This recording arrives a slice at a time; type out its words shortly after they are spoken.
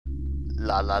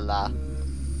La la la.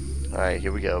 Alright,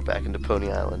 here we go. Back into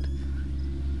Pony Island.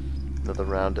 Another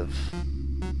round of...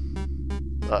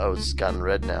 Uh-oh, it's gotten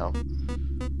red now.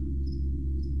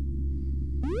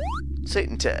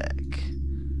 Satan Tech.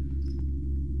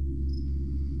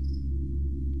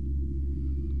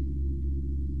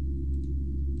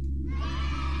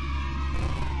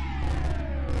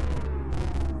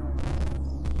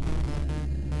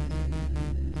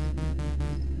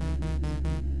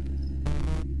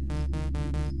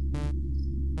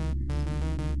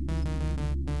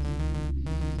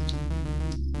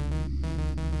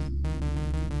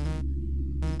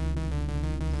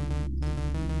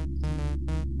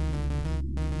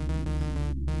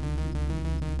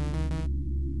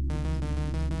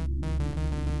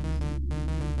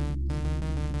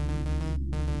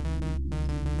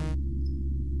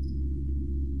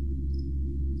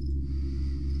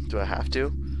 Do I have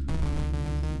to?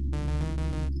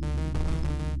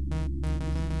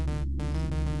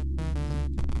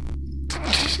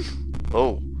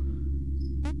 Oh.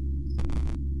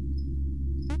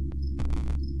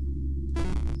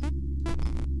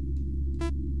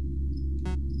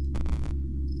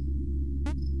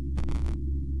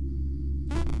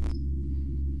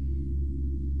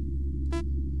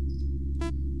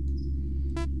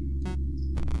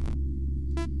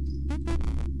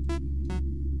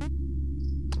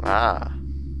 Ah.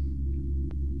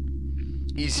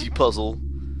 Easy puzzle.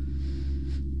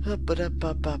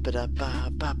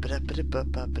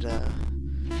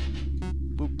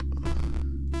 Boop.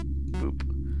 Boop.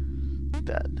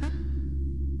 That.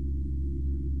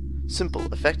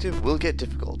 Simple. Effective will get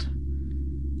difficult.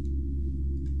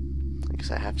 I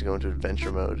guess I have to go into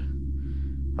adventure mode.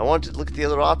 I wanted to look at the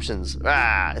other options.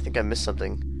 Ah, I think I missed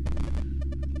something.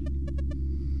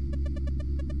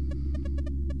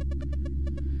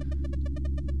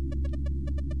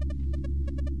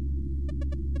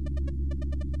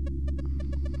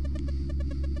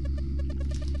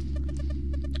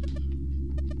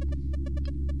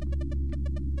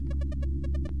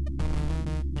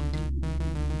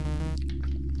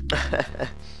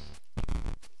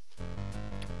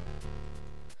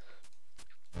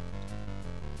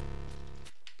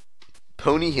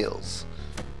 Pony Hills.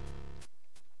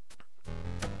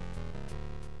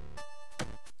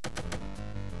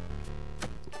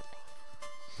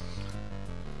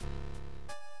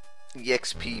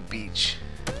 EXP Beach.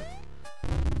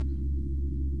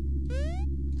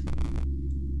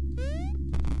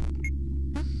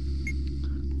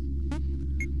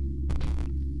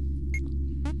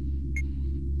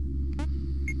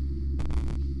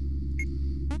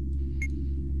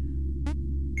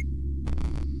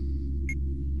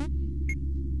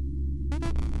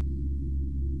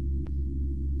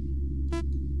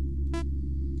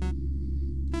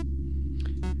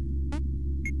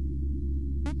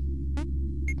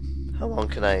 How long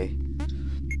can I...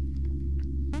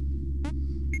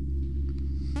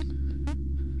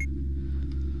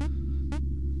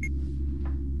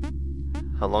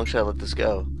 How long should I let this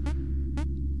go?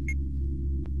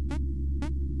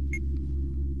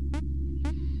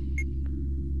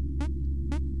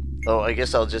 Oh, I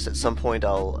guess I'll just, at some point,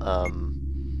 I'll,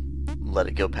 let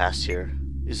it go past here.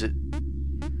 Is it...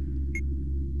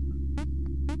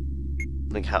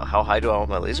 Like, how high do I want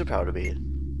my laser power to be?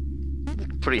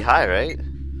 Pretty high, right?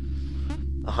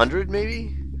 100,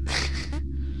 maybe?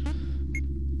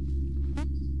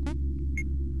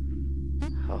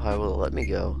 How high will it let me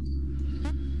go?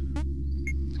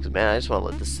 Because, man, I just want to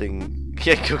let this thing...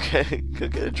 Yeah, go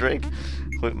get a drink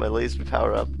with my laser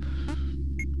power up.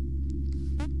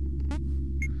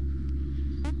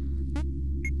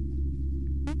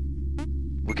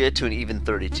 We'll get to an even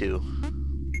 32.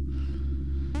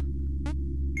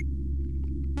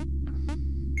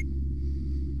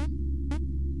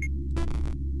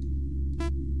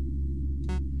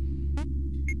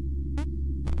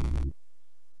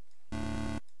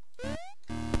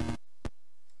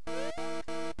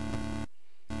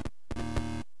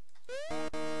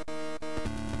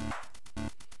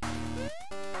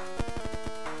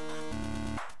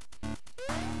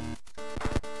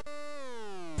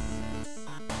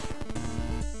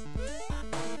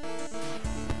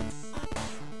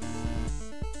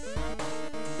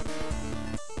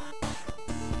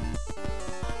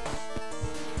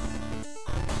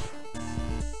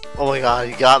 Oh my god,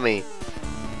 you got me.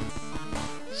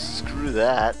 Screw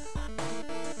that.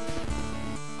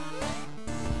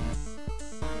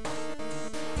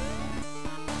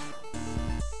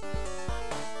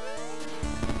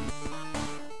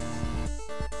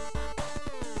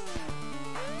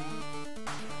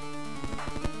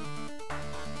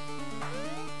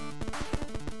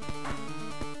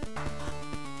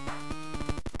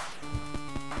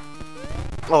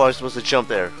 Oh, I was supposed to jump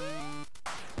there.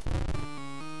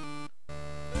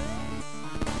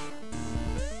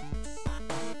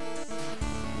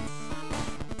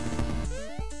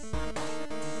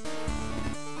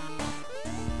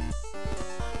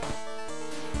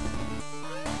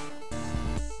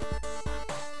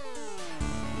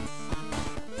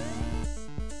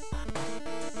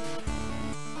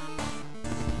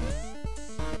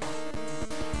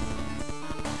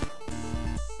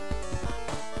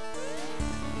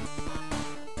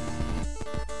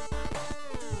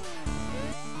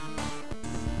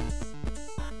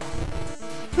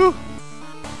 Whew.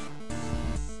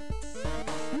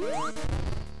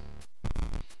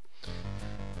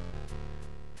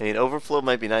 I mean, overflow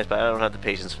might be nice, but I don't have the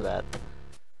patience for that.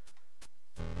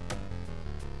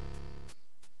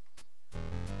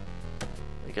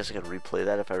 I guess I could replay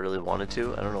that if I really wanted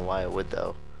to. I don't know why I would,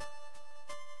 though.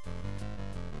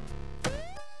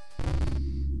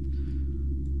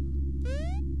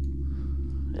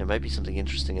 There might be something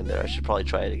interesting in there. I should probably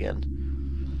try it again.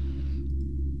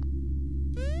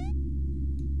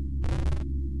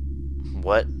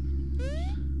 What?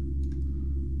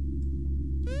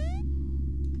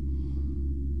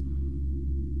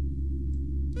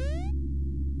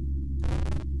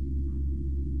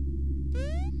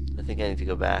 I think I need to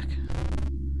go back.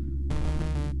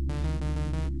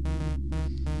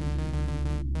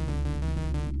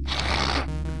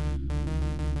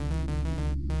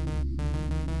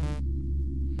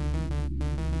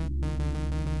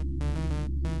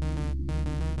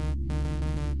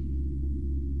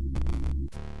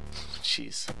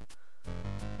 Jeez.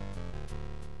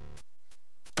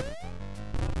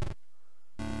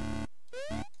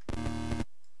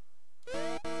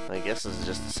 I guess this is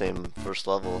just the same first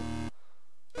level.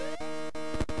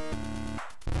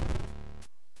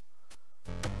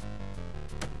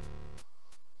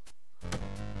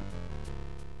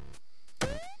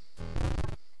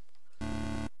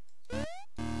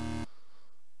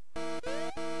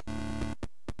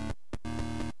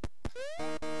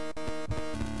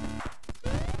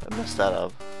 I messed that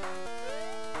up.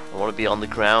 I want to be on the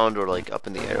ground or like up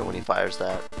in the air when he fires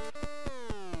that.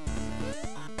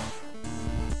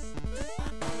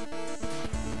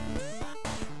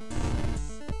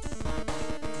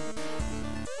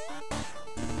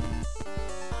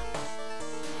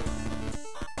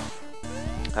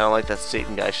 I don't like that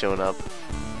Satan guy showing up.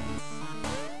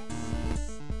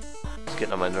 It's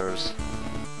getting on my nerves.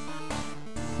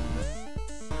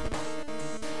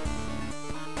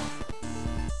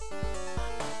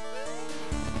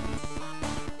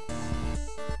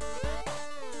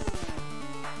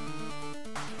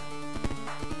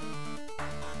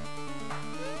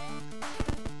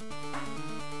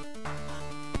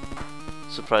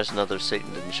 Surprised another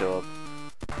Satan didn't show up.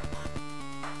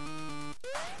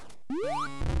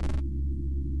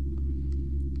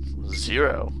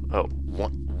 Zero. Oh,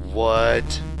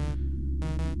 what?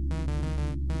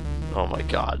 Oh my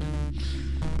god.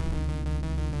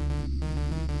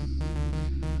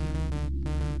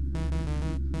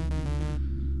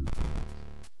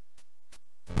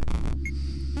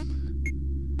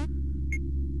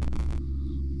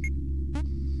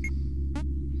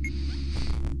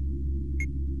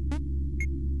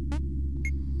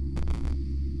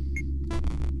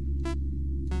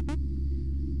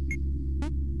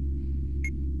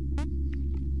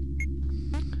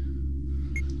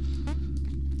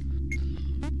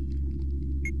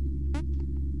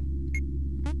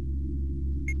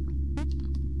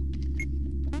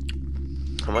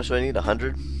 How much do I need?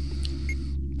 100?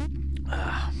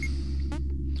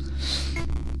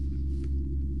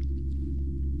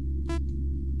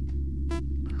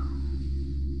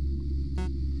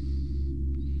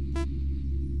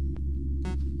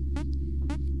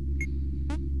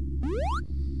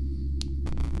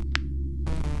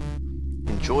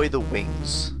 Enjoy the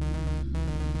wings.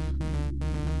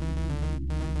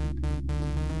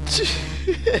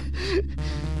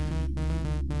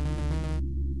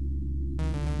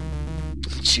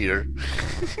 Cheater.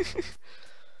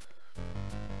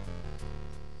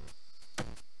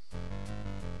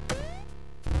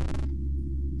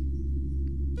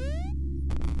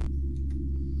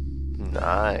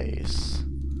 Nice.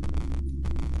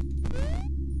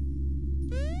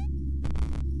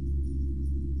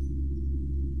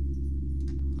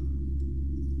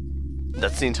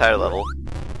 That's the entire level.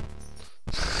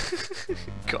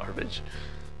 Garbage.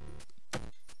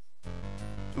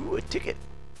 Ooh, a ticket.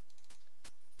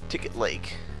 Ticket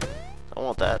Lake. I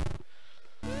want that.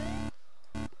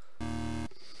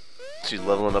 She's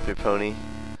leveling up your pony.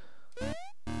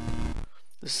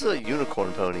 This is a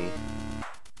unicorn pony.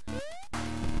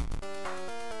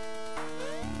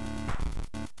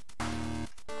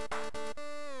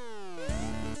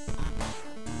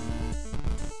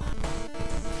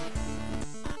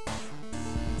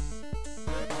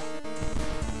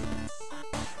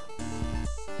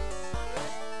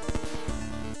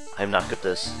 I'm not good at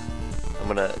this. I'm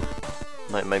gonna...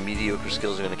 My mediocre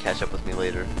skills are gonna catch up with me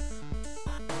later.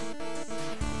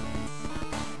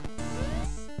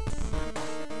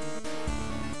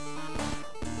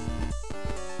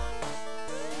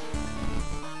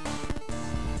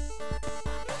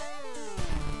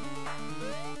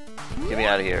 Get me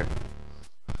out of here.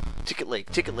 Ticket Lake,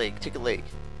 Ticket Lake, Ticket Lake.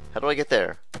 How do I get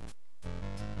there?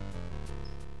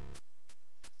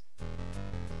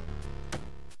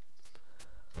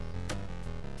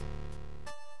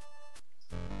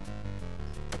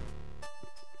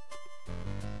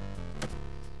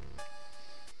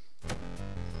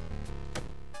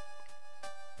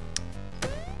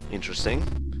 Interesting.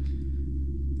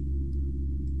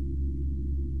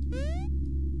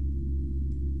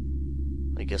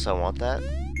 I guess I want that.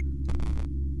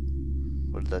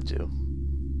 What did that do?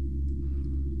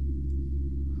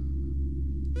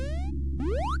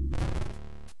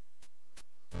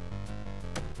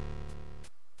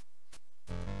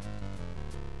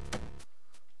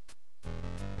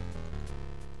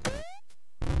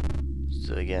 Let's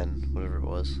do it again, whatever it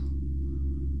was.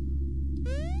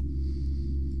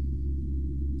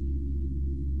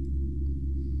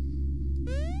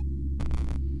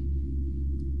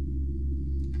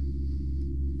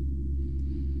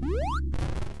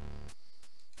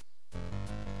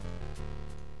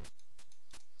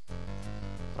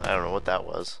 I don't know what that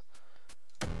was.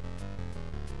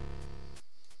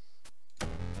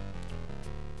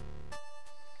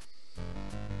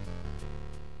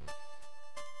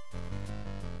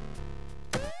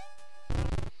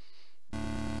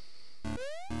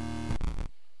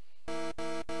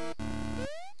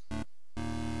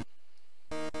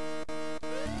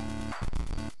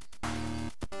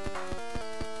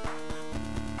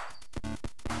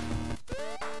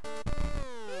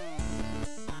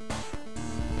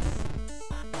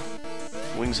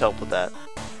 Wings help with that.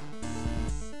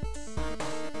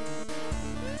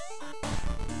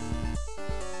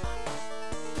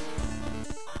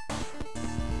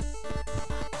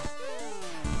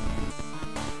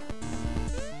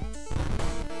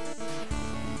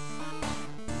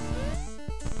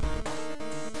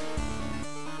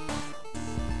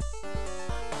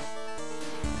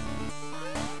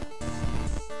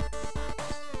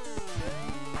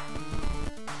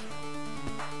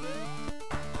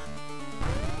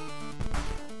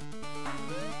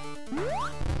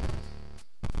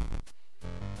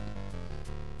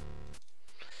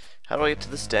 How do I get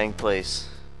to this dang place?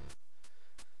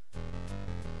 Do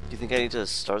you think I need to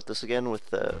start this again with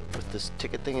this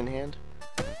ticket thing in hand?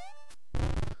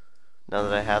 Now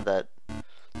that I have that,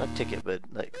 not ticket, but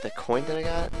like that coin that I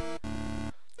got?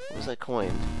 What was that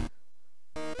coin?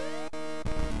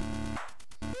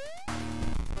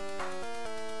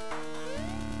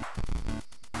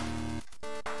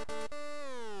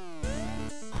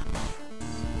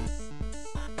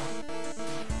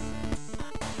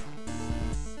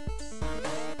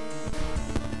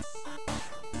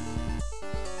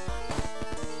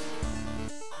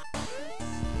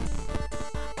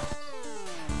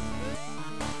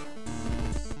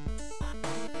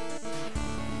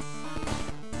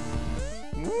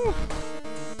 Woo!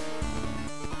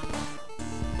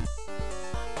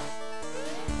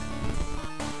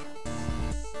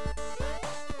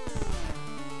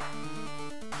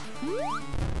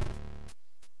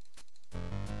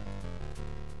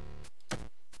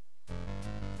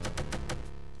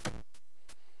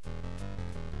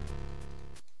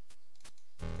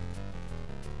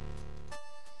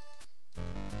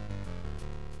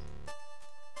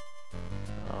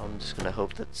 I'm just gonna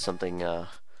hope that something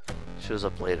shows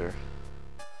up later.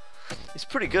 It's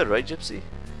pretty good, right, Gypsy?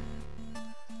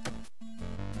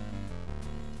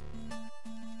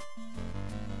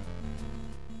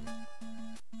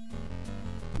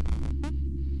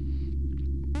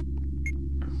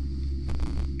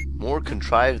 More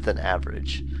contrived than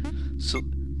average. So,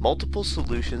 multiple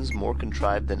solutions more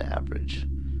contrived than average.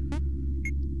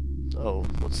 Oh,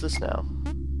 what's this now?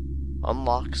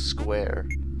 Unlock square.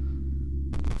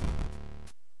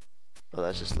 Oh,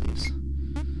 that just leaves.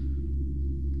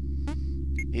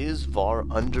 Is var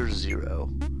under 0?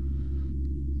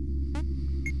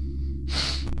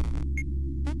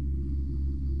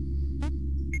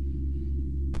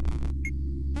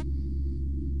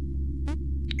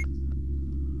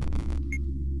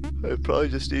 I probably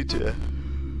just need to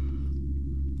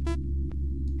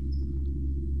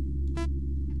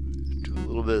do a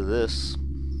little bit of this.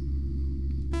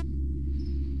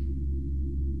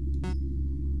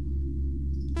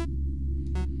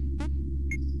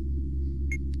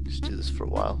 Just do this for a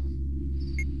while.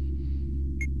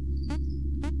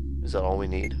 Is that all we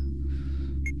need?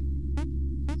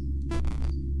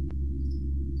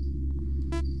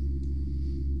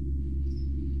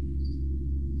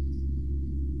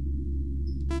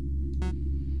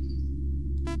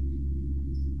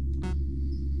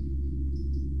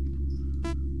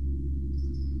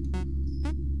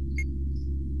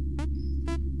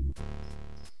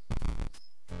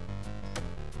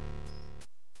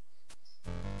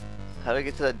 How do I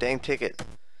get to that dang ticket?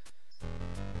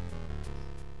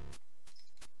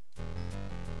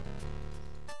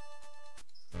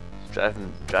 It's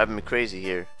driving me crazy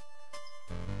here.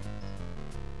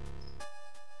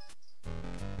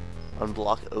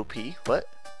 Unblock OP? What?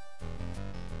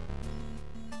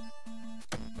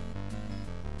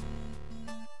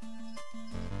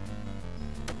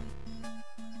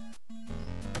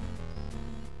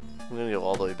 I'm gonna go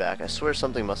all the way back. I swear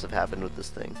something must have happened with this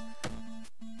thing.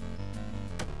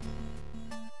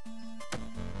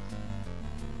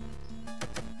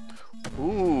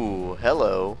 Ooh,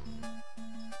 hello.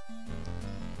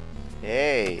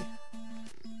 Hey.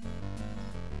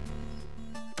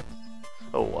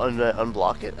 Oh,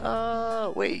 unblock it?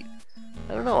 Wait.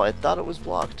 I don't know. I thought it was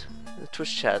blocked. The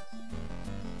Twitch chat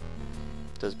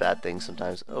does bad things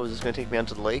sometimes. Oh, is this gonna take me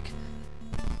onto the lake?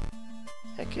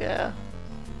 Heck yeah.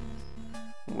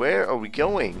 Where are we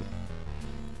going?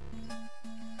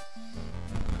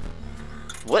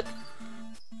 What?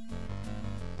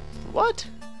 What?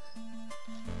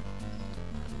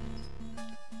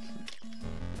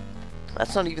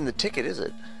 That's not even the ticket, is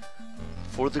it?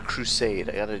 For the Crusade.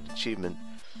 I got an achievement.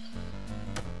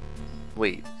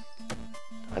 Wait.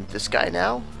 I'm this guy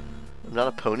now? I'm not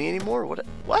a pony anymore? What?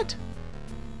 What?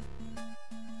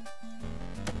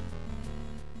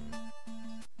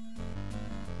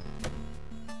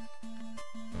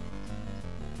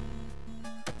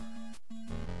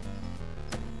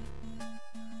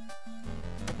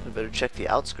 I better check the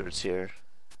outskirts here.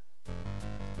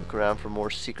 Look around for more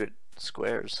secret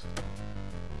squares.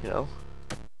 You know?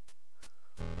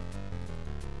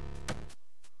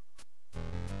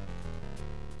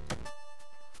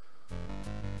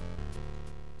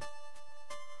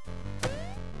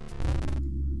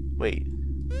 Wait.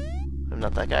 I'm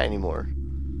not that guy anymore.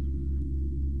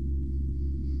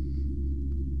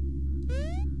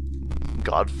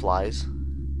 God flies.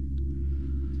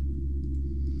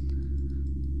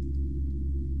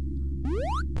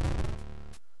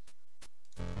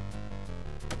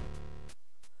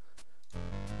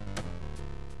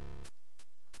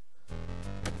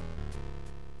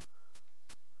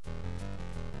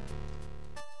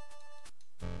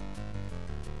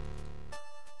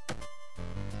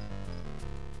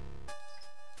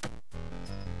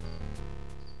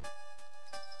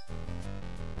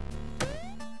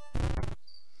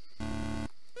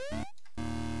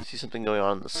 See something going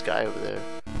on in the sky over there.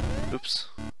 Oops.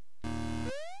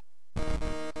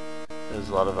 There's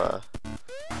a lot of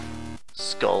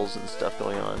skulls and stuff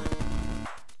going on.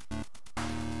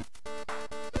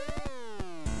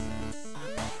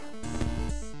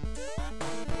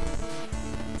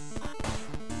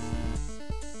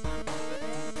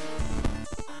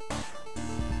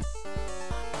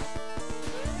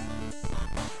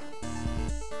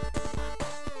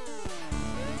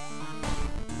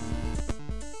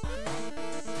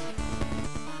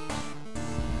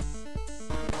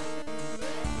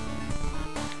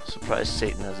 Surprised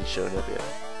Satan hasn't shown up yet.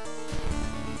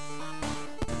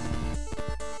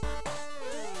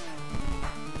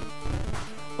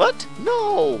 What?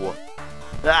 No!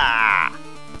 Ah!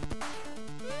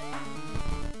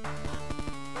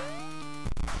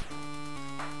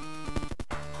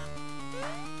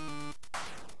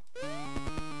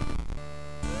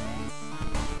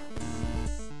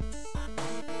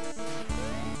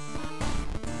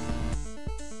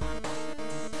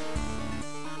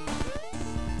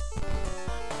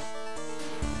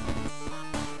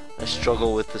 I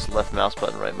struggle with this left mouse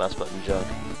button, right mouse button junk.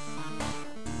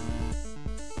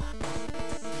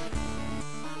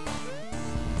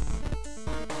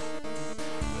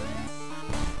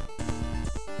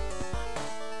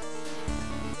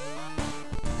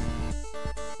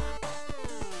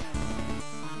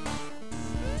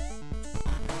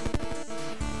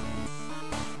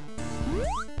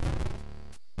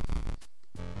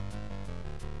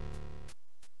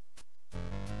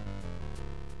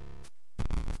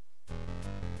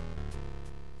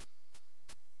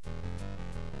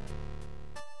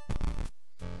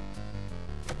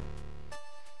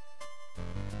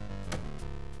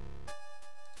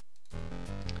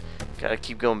 Gotta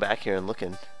keep going back here and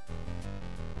looking.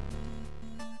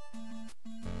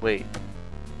 Wait.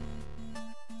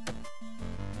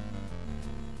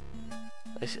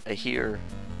 I hear...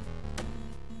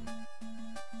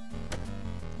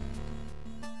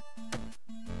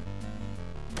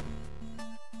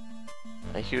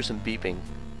 I hear some beeping.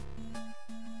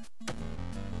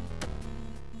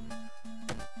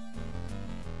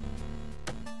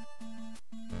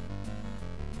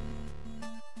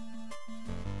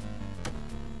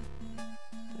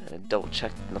 Double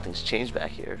check nothing's changed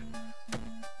back here.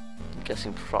 I'm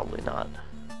guessing probably not.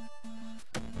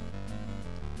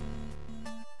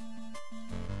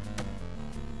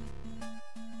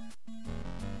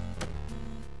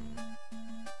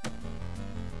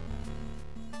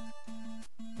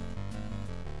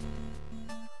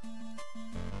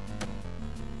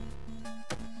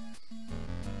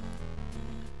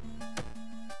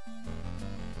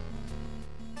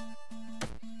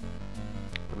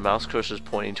 mouse cursor is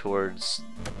pointing towards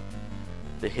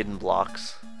the hidden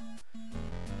blocks.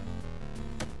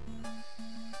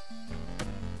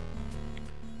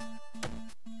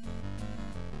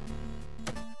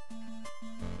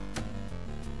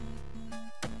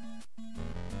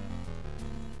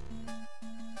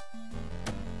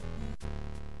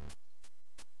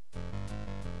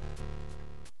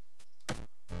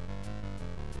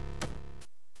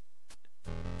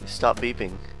 Stop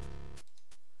beeping.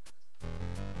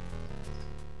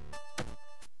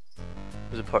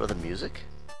 Was it part of the music?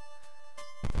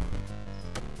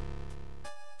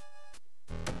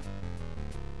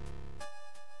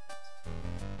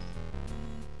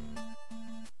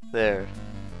 There.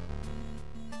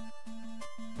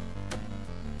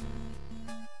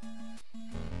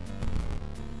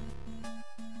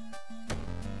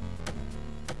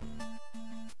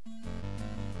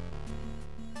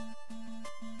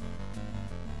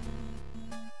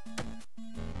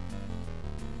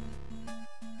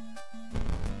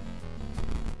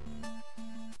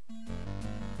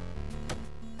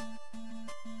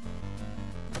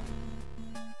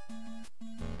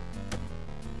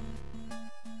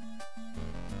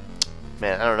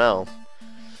 Man, I don't know.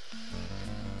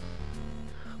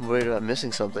 I'm worried about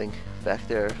missing something back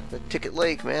there. The Ticket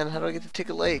Lake, man. How do I get to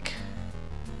Ticket Lake?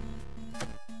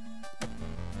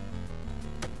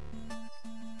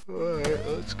 Alright,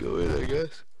 let's go in, I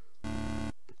guess.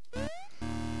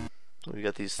 We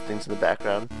got these things in the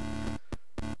background.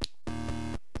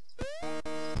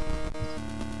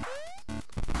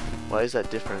 Why is that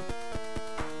different?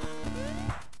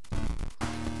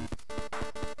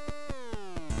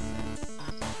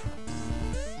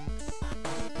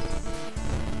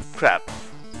 Crap.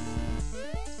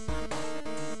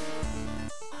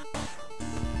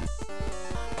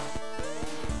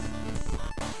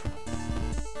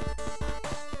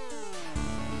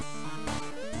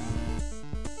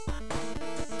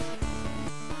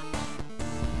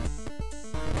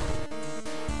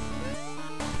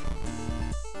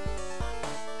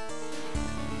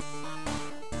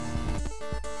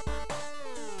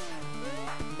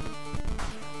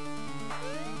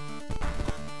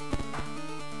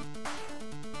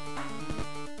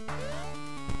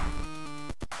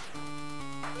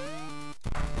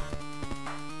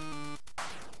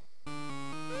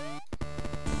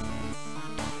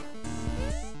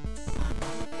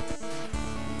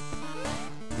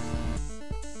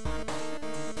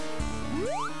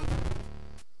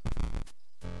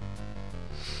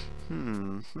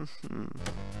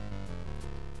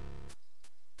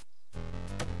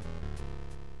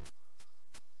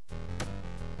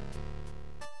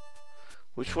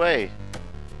 Which way?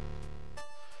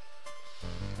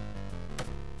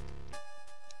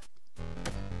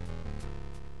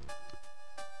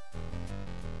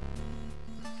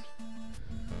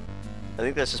 I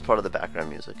think that's just part of the background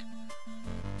music.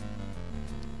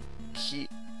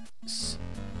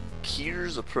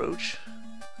 Keir's Approach?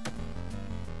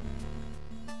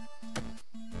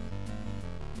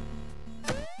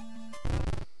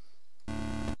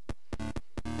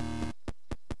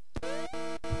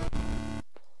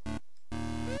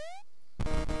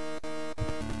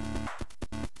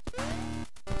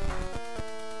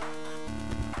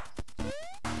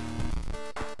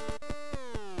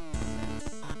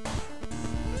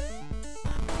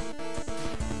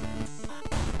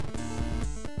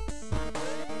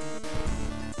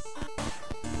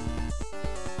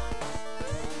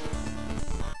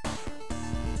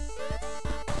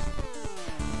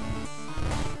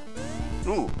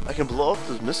 Ooh, I can blow up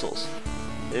those missiles.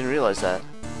 I didn't realize that.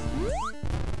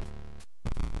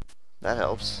 That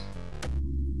helps.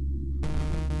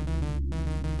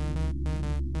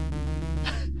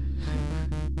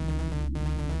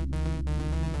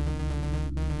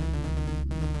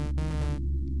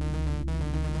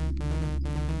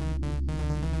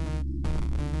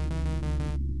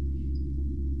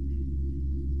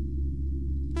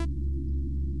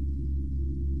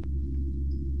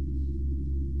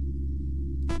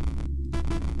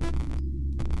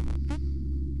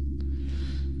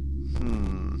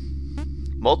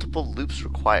 Multiple loops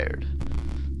required.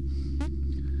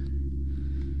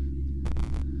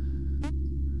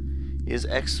 Is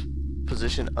X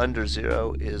position under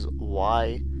 0? Is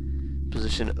Y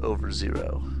position over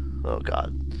 0? Oh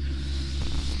god.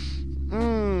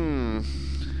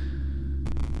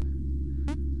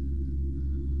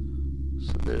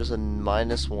 So there's a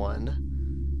 -1.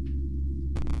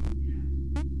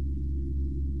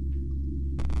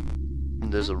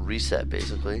 And there's a reset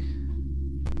basically.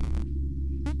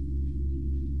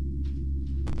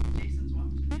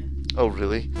 Oh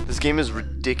really? This game is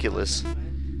ridiculous.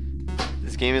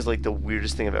 This game is like the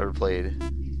weirdest thing I've ever played.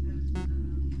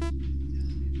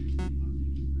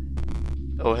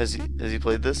 Oh, has he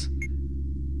played this?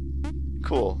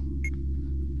 Cool.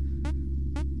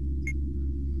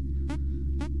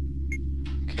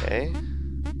 Okay.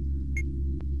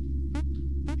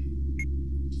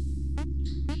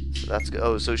 So that's good.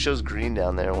 Oh, so it shows green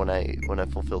down there when I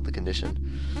fulfilled the condition.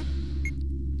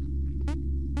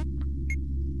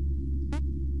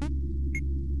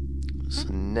 So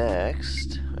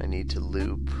next, I need to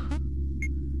loop.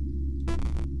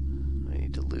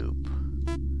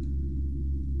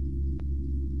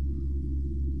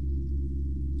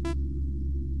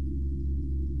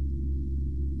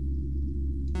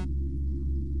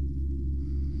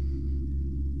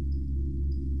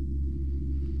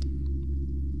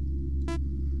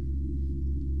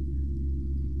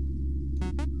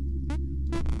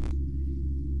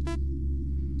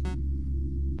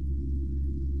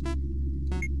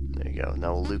 There you go.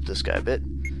 Now we'll loop this guy a bit.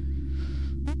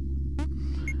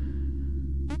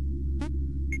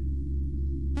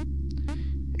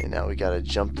 And now we gotta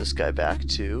jump this guy back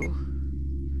too.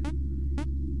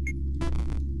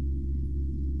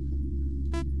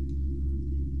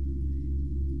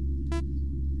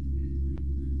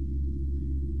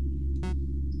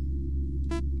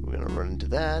 We're gonna run into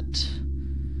that,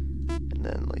 and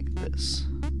then like this,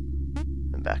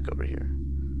 and back over here.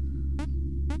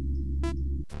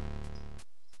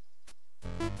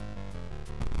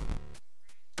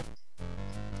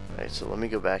 Alright, so let me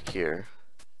go back here.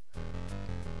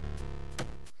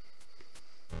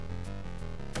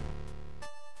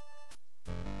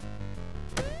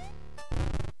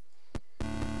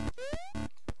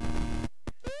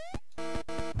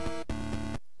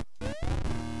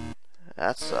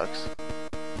 That sucks.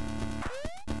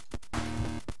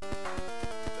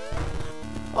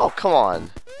 Oh, come on.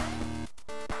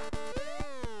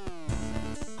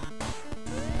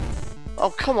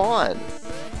 Oh, come on.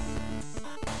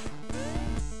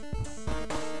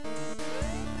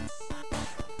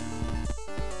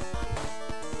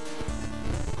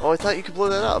 Oh, I thought you could blow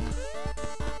that up.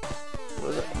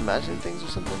 What is it? Imagining things or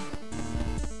something?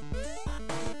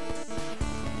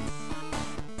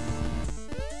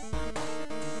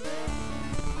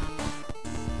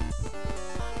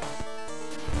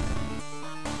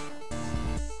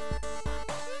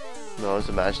 No, I was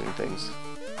imagining things.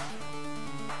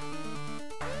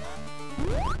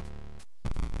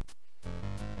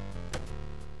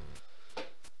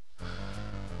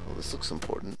 Well, this looks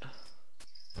important.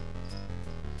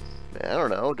 Man, I don't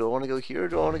know. Do I want to go here or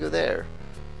do I want to go there?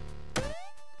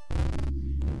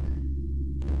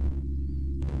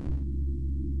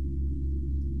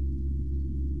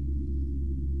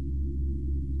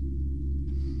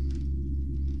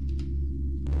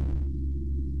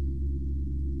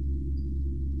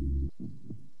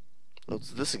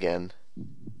 What's this again?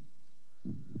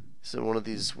 Is it one of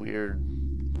these weird,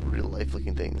 real-life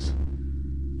looking things?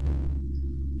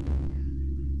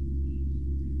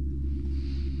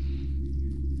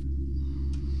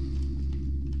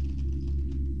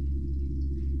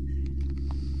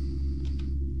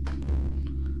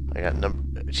 I got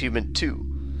achievement 2.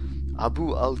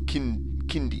 Abu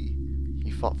al-Kindi.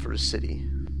 He fought for his city.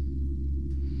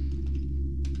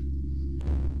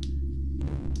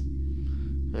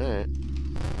 Alright.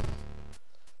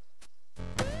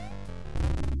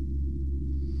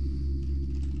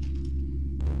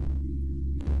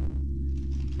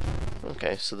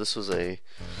 Okay, so this was a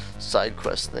side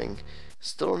quest thing.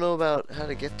 Still don't know about how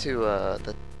to get to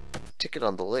the ticket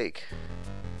on the lake.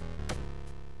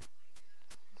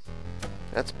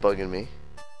 That's bugging me.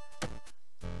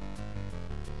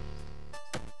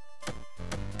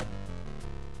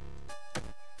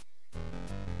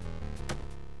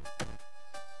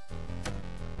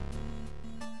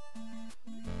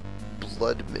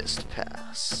 Blood Mist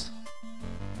Pass.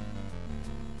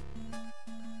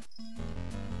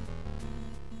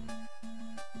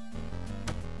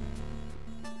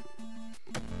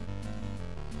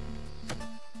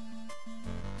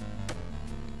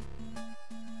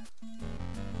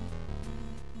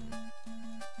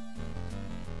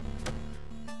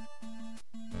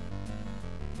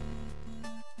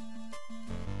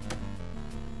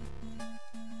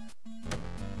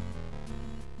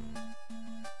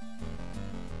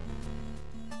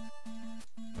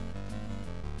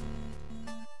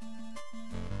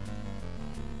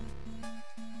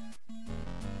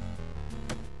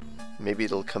 Maybe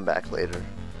it'll come back later.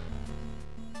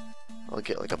 I'll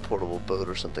get like a portable boat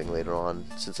or something later on,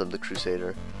 since I'm the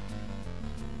Crusader.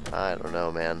 I don't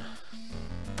know, man.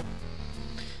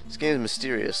 This game is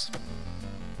mysterious.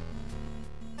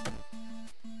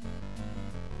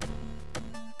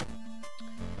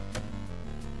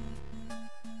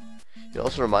 It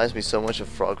also reminds me so much of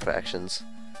Frog Factions.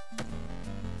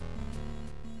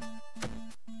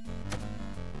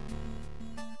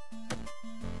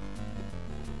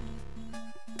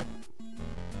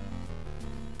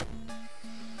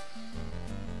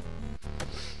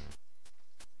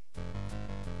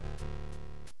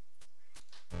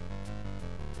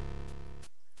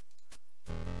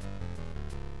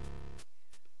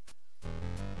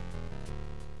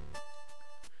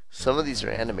 Some of these are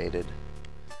animated.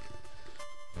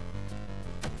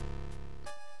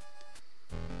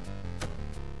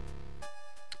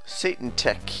 Satan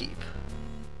Tech Keep.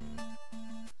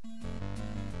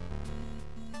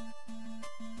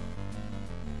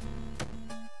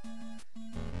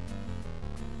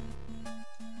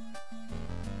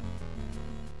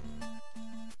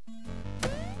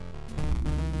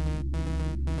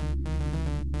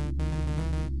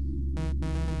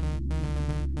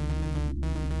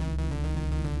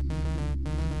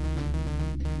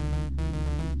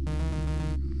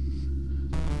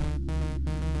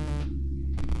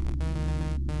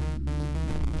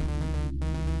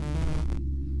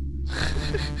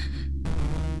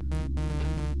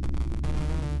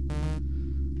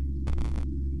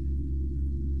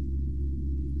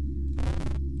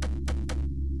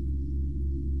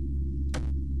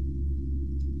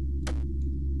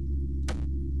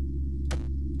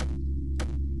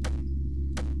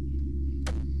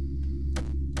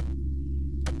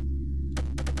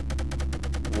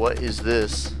 What is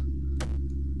this?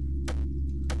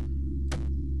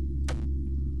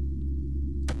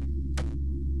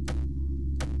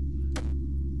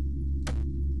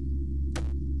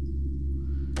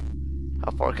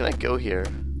 How far can I go here?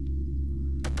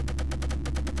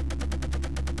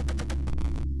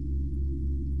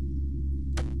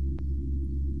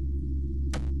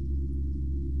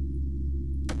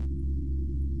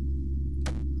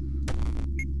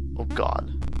 Oh God.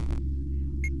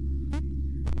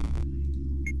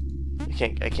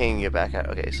 I can't even get back out.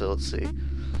 Okay, so let's see.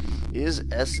 Is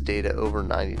S data over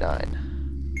 99?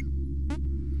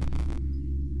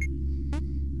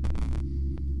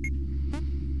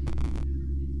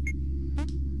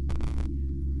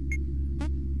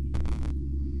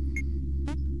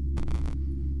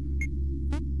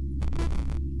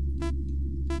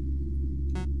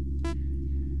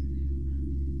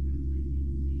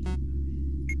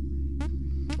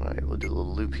 Alright, we'll do a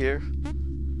little loop here.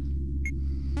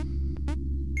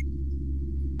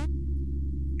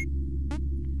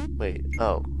 Wait,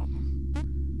 oh.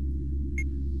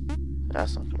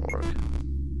 That's not gonna work.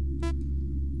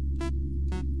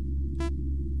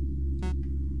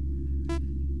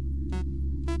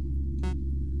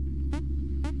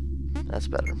 That's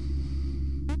better.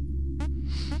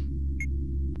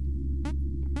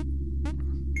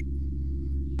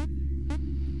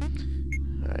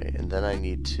 Alright, and then I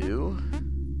need to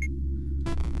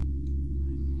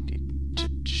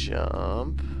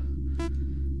jump.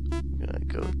 I'm gonna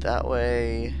go that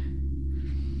way.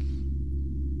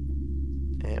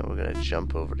 And we're gonna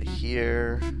jump over to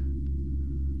here.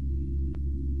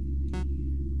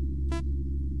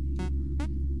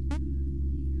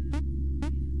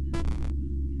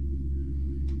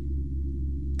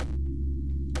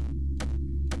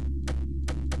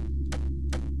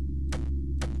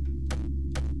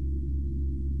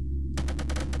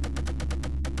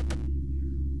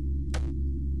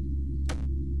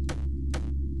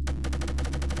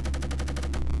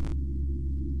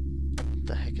 What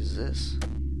the heck is this?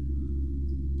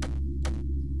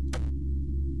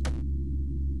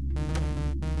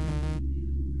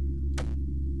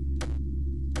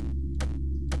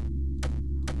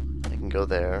 I can go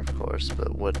there, of course,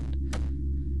 but what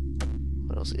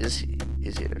else is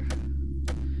here?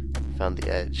 Found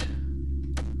the edge.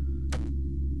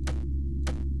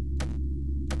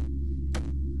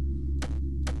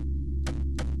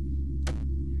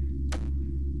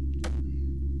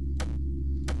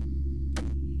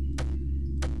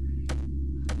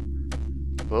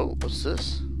 Whoa, what's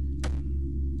this?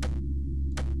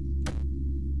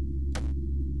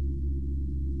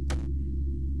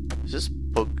 Is this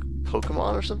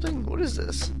Pokemon or something? What is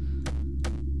this?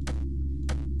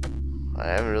 I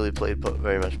haven't really played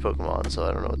very much Pokemon, so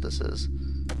I don't know what this is.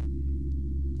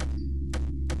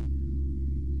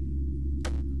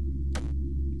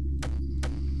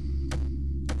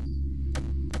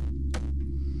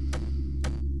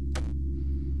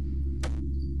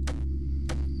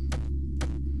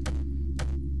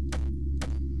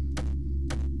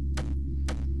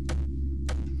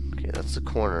 Okay, that's the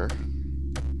corner.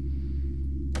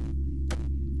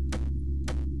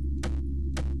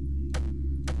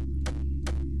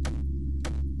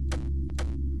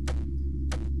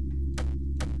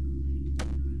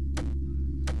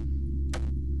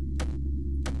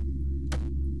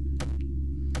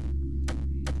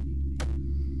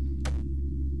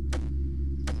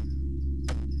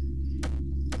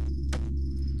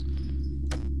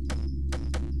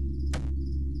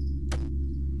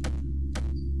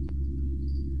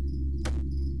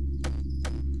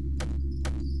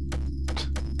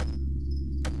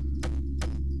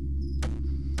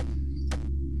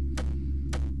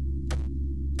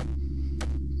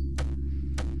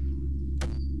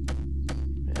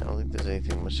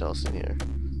 anything much else in here.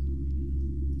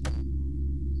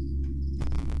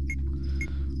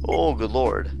 Oh, good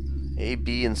lord. A,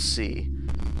 B, and C.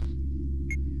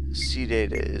 C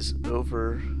data is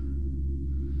over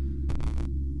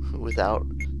without...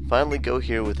 Finally go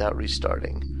here without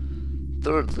restarting.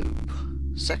 Third loop.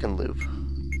 Second loop.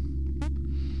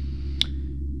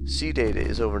 C data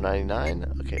is over 99.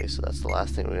 Okay, so that's the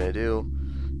last thing we're going to do.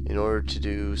 In order to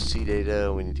do C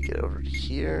data, we need to get over to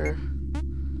here.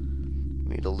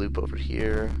 We need a loop over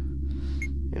here.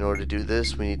 In order to do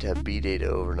this, we need to have B data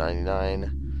over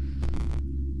 99.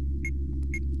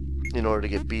 In order to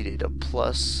get B data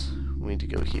plus, we need to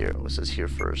go here. Oh, it says here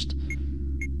first.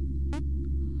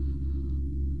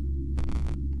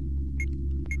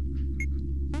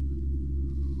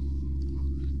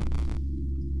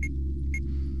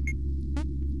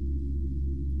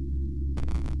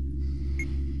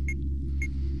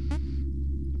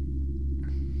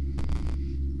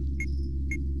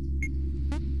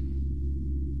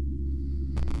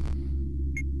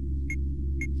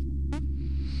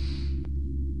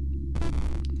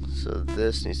 So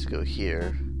this needs to go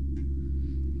here.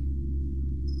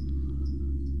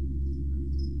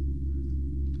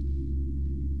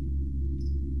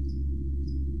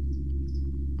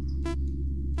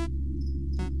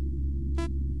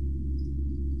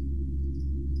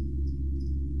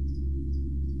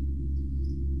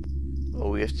 Oh,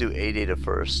 we have to do A data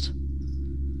first.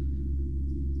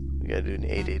 We gotta do an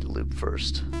A data loop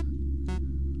first.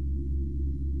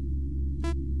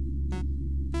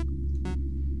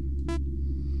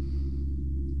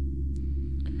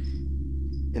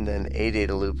 And then A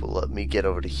data loop will let me get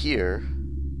over to here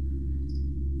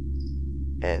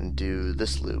and do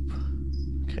this loop.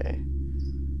 Okay.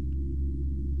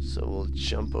 So we'll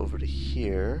jump over to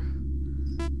here.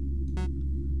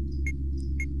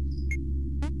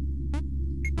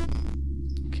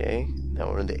 Okay, now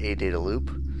we're in the A data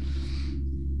loop.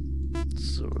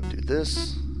 So we'll do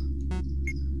this.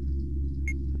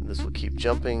 And this will keep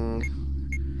jumping.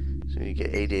 So you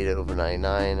get A data over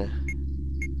 99.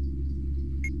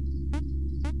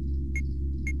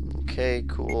 Okay,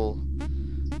 cool.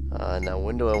 Now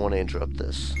when do I want to interrupt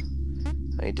this?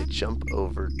 I need to jump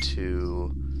over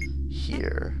to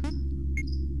here.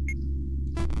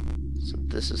 So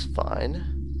this is fine.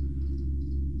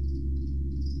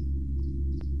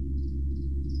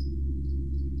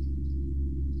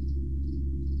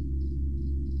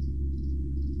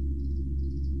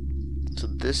 So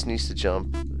this needs to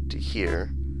jump to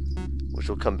here, which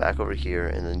will come back over here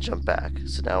and then jump back.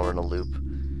 So now we're in a loop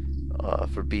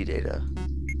for B data.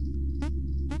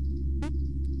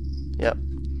 Yep.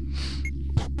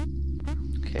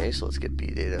 Okay, so let's get B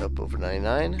data up over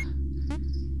 99.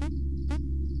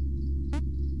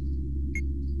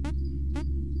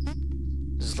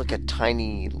 This is like a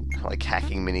tiny, like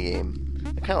hacking mini game.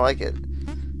 I kind of like it.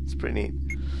 It's pretty neat.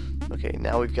 Okay,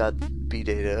 now we've got B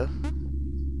data.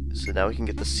 So now we can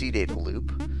get the C data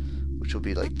loop, which will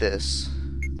be like this.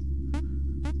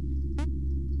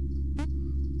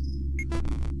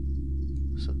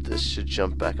 So this should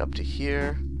jump back up to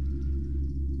here.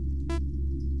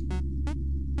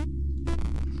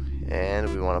 And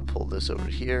we want to pull this over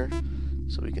here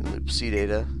so we can loop C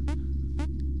data.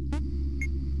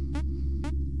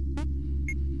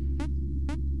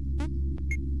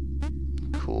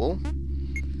 Cool.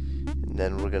 And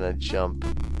then we're going to jump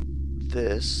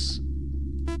this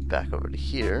back over to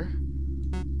here.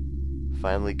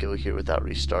 Finally go here without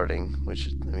restarting, which,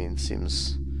 I mean,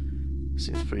 seems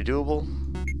pretty doable.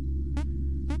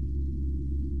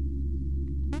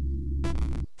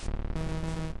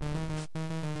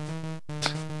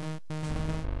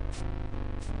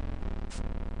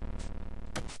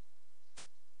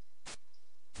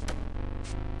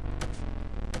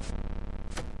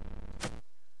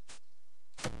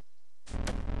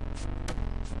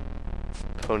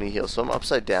 Pony Hill. So I'm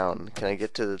upside down. Can I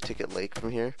get to the Ticket Lake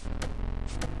from here?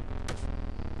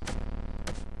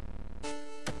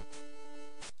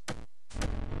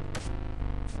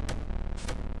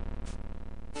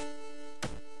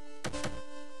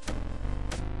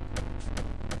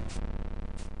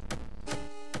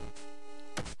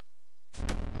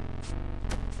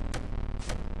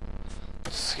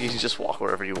 You can just walk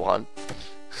wherever you want.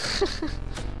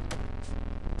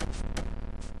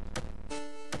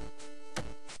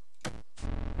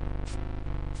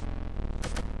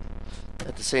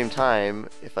 At the same time,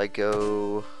 if I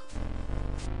go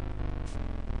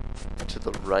to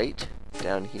the right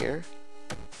down here,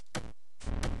 I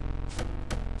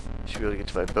should be able to get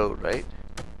to my boat, right?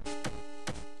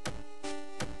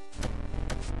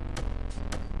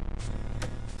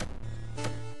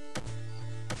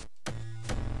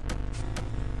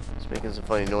 making some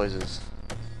funny noises.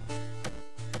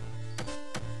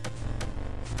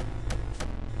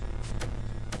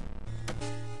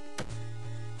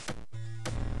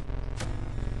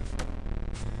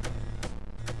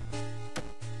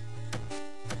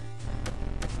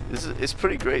 It's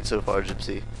pretty great so far,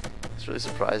 Gypsy. It's really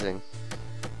surprising.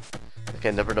 Like,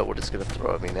 I never know what it's gonna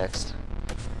throw at me next.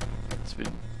 It's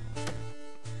been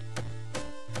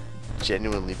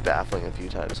genuinely baffling a few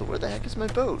times. So where the heck is my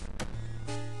boat?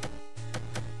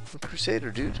 I'm a Crusader,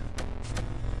 dude.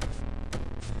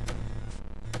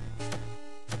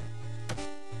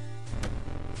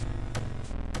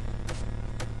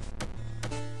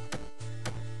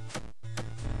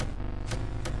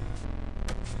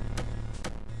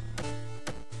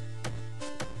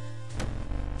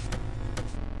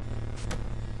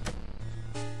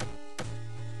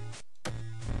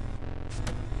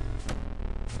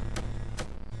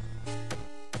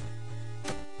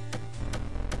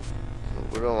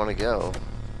 Where do I want to go?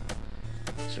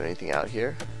 Is there anything out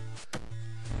here?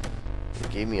 It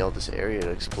gave me all this area to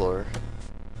explore.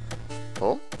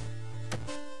 Oh?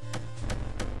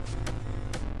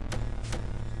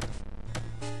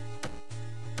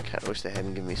 Kinda wish they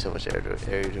hadn't given me so much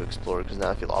area to explore, because now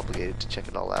I feel obligated to check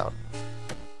it all out.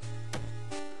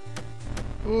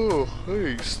 Oh, I'm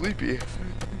getting sleepy.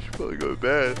 I should probably go to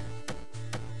bed.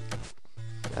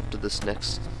 After this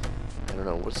next... I don't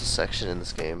know, what's the section in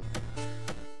this game?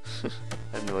 I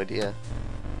have no idea.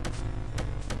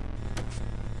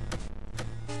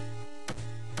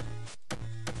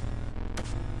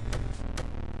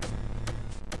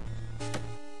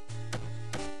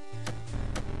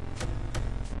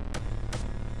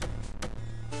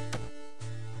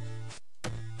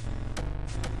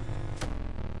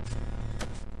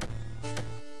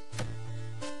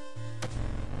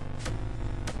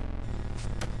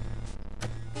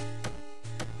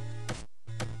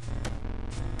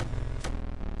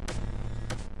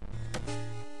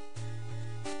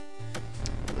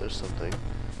 There's something.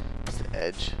 It's the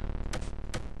edge.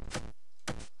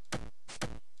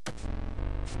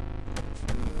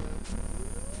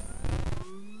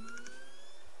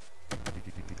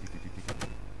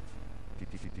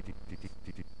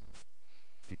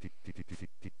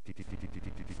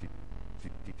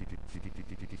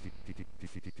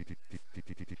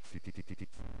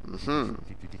 Mm-hmm.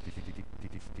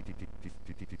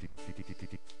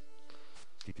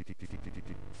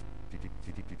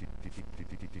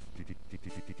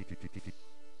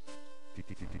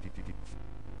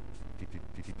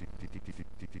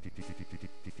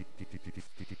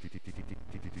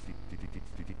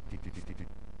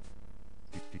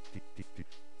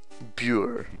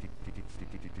 Pure.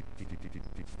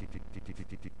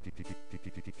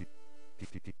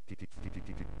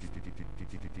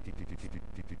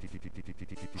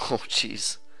 Oh,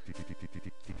 jeez.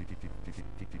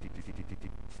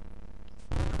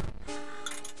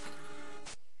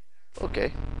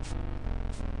 Okay.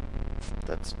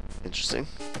 That's interesting.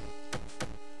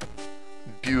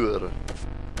 Bure.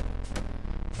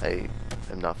 I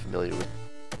am not familiar with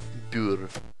Bure.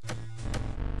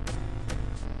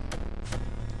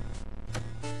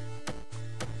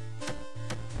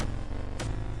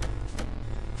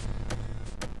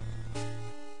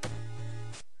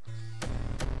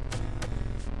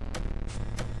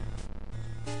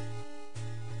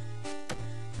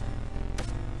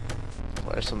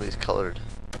 Why are some of these colored?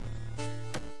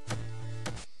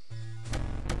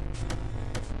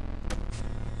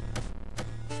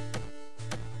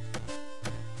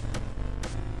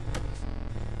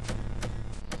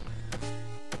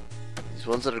 These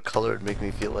ones that are colored make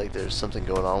me feel like there's something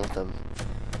going on with them.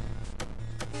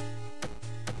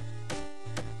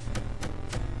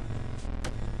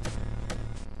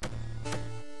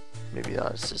 Maybe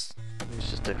not, it's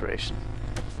just decoration.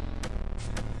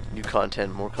 New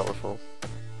content, more colorful.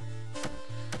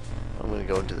 I'm gonna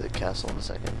go into the castle in a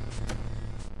second.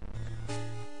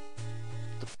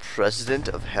 The President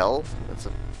of Hell? That's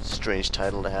a strange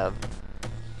title to have.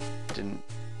 I didn't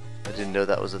know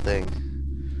that was a thing.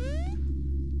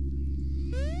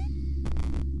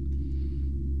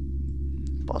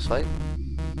 Boss fight?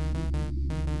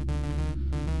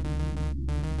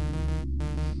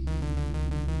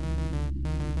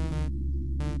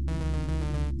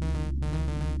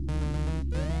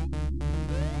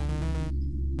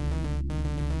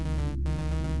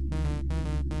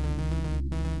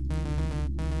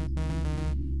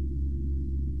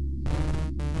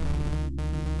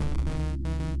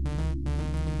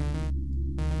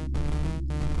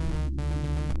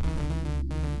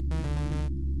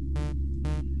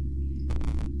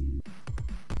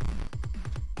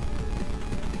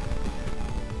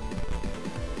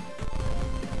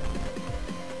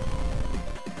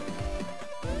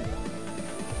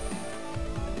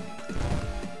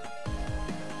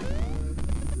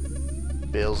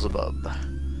 Beelzebub.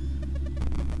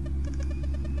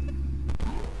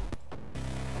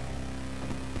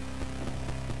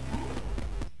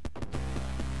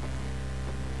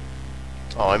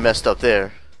 Oh, I messed up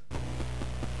there.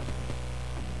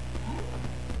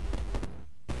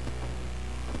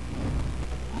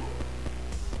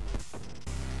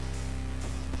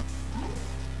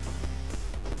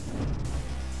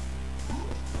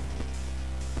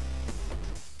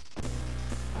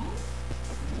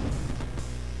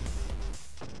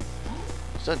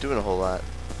 It's not doing a whole lot.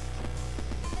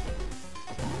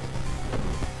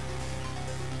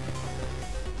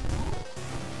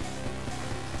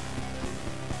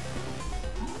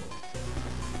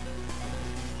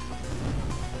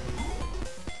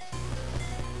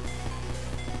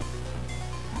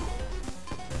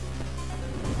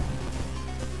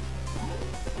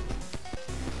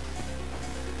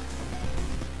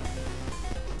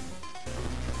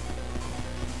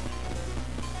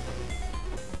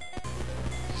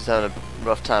 He's having a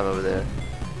rough time over there.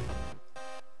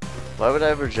 Why would I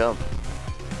ever jump?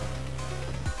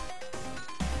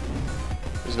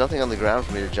 There's nothing on the ground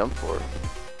for me to jump for.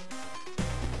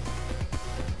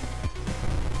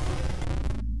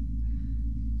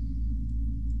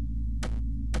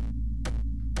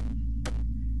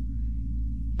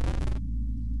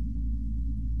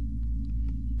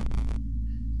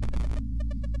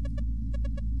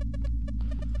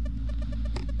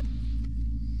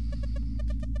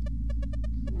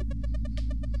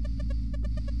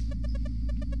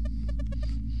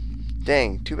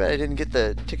 Dang, too bad I didn't get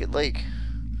the Ticket Lake.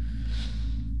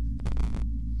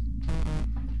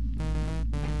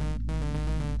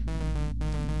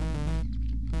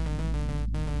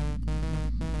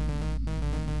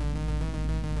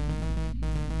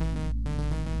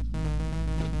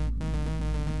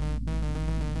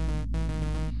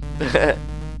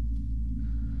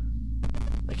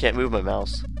 I can't move my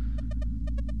mouse.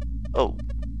 Oh.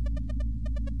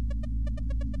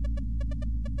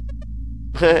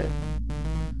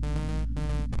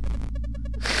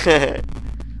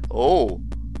 Oh.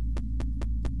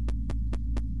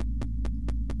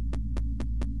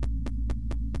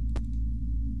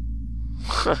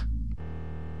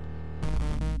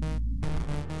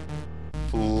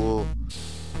 Fool.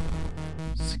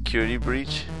 Security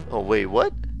breach? Oh wait,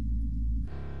 what?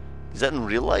 Is that in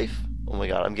real life? Oh my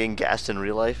god, I'm getting gassed in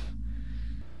real life.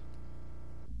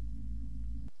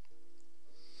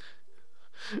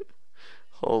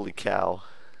 Holy cow.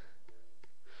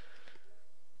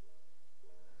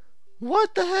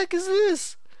 What the heck is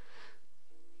this?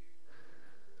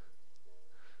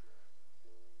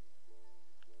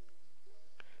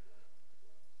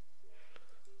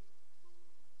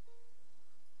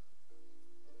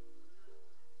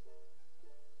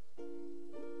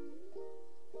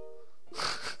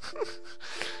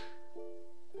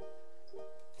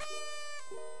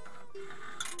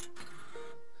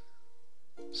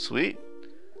 Sweet.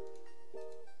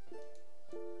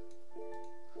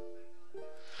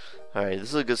 Alright, this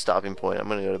is a good stopping point. I'm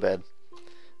gonna go to bed.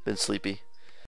 Been sleepy.